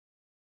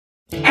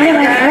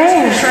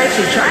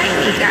to join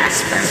me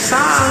gospel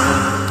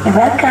song. You're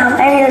welcome.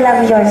 I really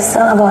love your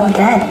song about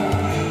God.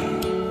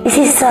 This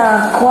is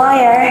a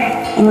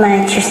choir in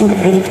my church in the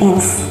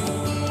Philippines.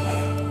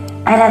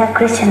 I love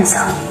Christian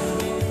song.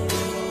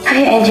 Have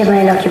you enjoyed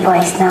my lucky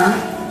voice now?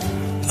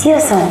 See you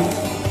soon.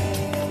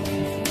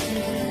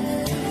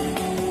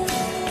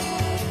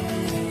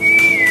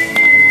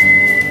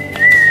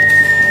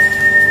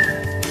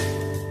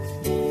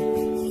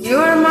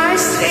 You're my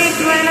strength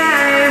when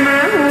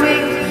I'm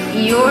weak.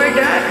 You're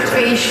the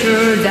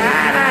treasure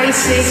that I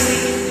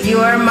seek.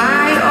 You're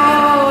my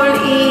all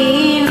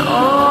in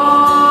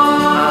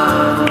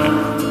all.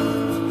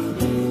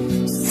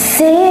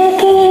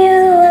 Seeking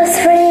you as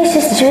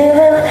precious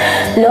jewel,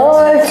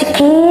 Lord, to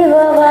keep a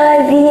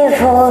while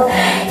beautiful.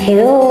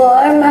 You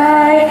are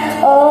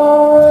my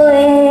all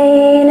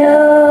in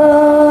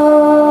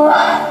all.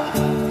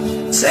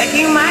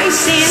 Taking my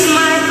sin,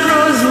 my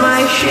cross,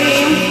 my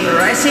shame,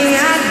 rising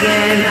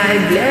again, I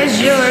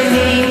bless your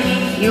name.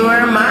 You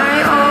are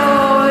my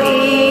all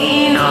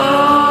in all.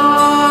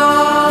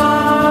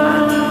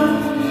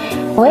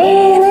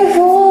 When I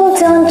fall,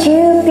 don't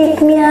you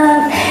pick me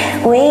up.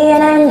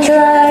 When I'm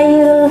dry,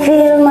 you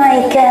fill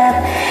my cup.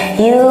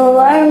 You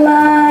are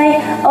my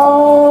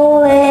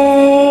all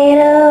in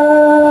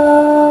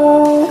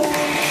all.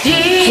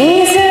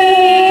 Jesus,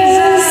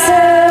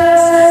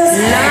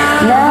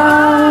 Lamb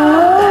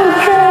of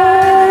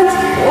God,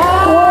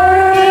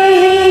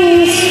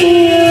 worthy is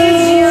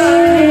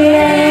your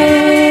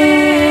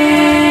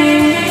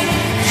name.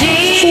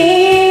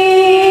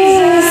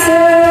 Jesus,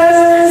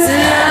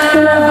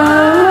 Lamb of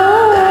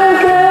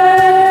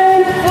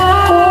God,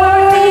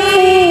 worthy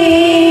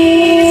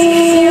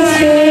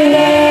is your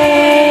name.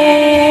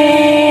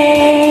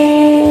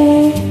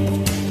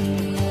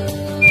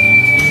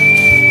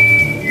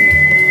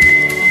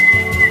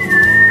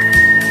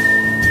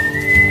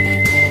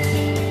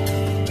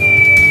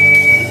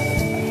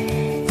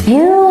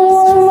 You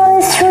are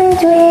my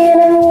strength when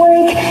I'm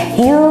weak.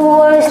 You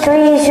are a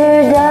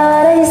treasure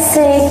that I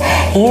seek.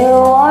 You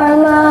are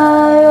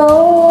my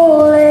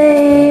all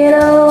in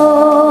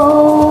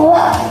all.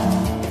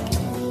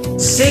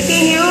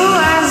 Seeking you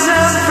as a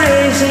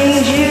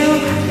praising you,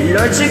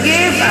 Lord, to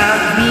give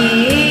up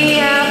be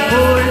a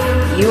fool.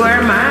 You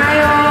are my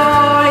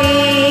all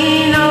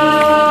in all.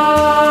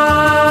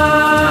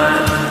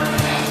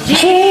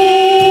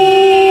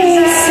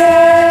 Jesus,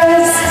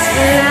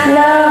 Lamb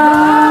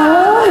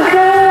of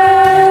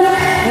God,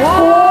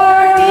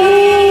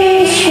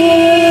 worthy is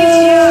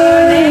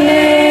your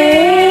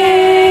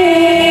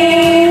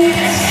name.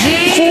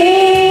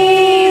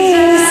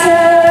 Jesus,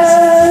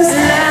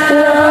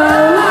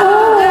 Lamb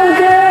of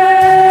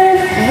God,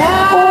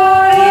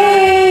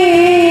 worthy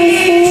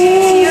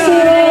is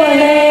your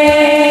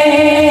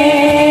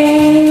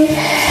name.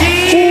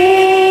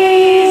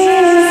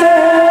 Jesus,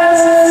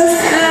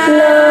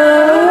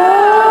 Lamb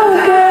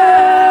of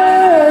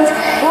God,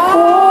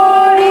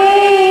 worthy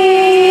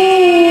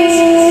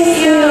is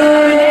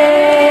your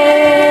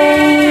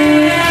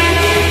name.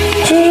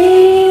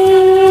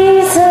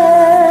 Jesus,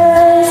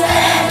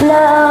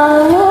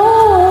 Lamb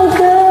of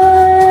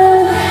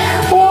God,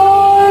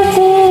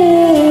 worthy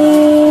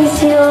is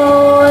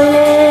your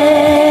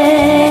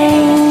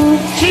name.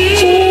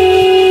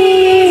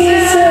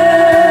 Jesus,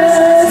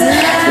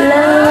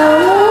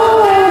 Lamb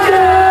of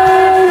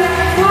God,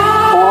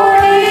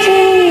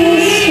 worthy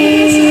is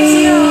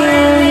your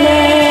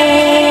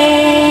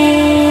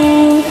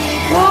name.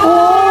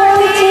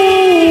 Worthy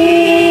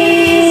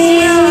is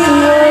your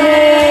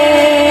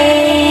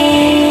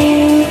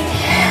name.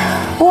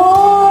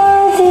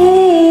 Worthy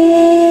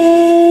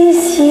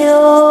is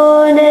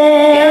your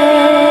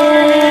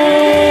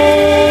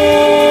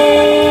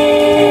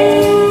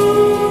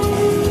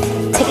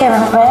name. Take care,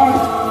 my friend.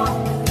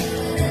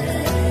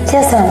 See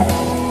you soon.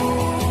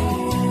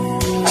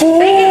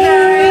 Thank you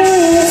guys.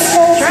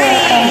 Jesus,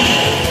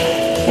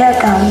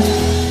 welcome.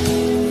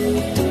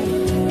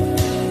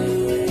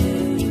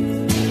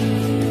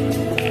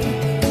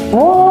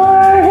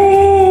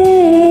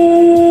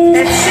 Worthy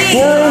Let's sing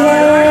your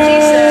Lord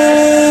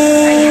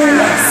Jesus. name.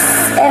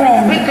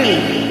 Amen. Quickly.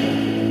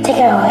 Take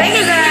care away. Thank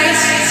you guys.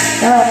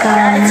 You're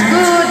welcome. It's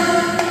good.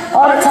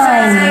 All the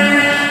time.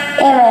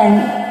 Amen.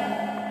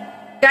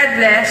 God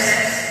bless.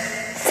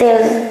 See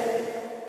you.